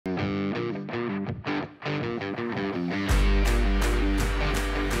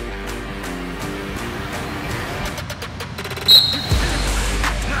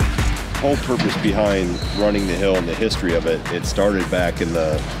whole purpose behind running the hill and the history of it, it started back in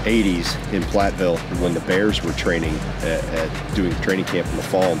the 80s in Platteville when the Bears were training doing training camp in the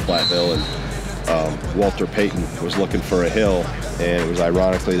fall in Platteville, and Walter Payton was looking for a hill, and it was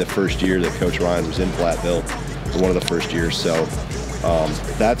ironically the first year that Coach Ryan was in Platteville, one of the first years. So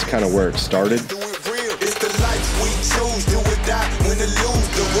that's kind of where it started. 6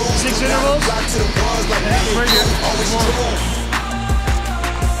 intervals.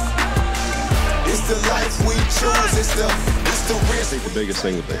 I think the biggest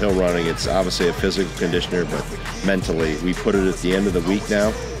thing with the hill running, it's obviously a physical conditioner, but mentally, we put it at the end of the week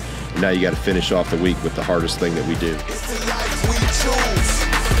now. Now you got to finish off the week with the hardest thing that we do.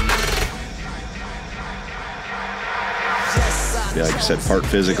 Yeah, like I said, part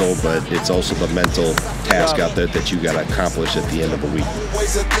physical, but it's also the mental task out there that you got to accomplish at the end of a week.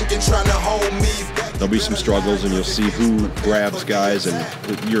 There'll be some struggles, and you'll see who grabs guys,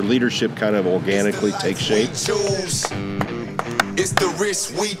 and your leadership kind of organically takes shape. It's the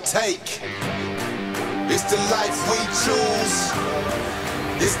risk we take. It's the life we choose.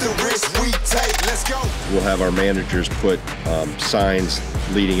 It's the risk we take. Let's go. We'll have our managers put signs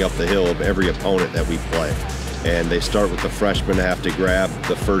leading up the hill of every opponent that we play. And they start with the freshmen to have to grab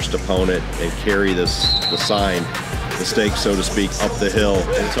the first opponent and carry the sign, the stake, so to speak, up the hill.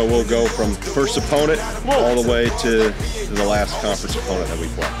 And so we'll go from first opponent all the way to the last conference opponent that we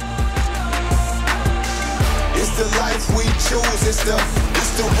play. It's the life we choose. It's the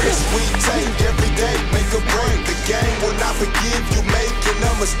risk we take every day. Make a break. The game will not forgive you making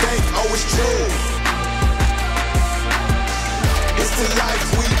a mistake. Oh, it's true. It's the life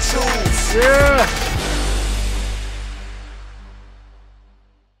we choose. Yeah.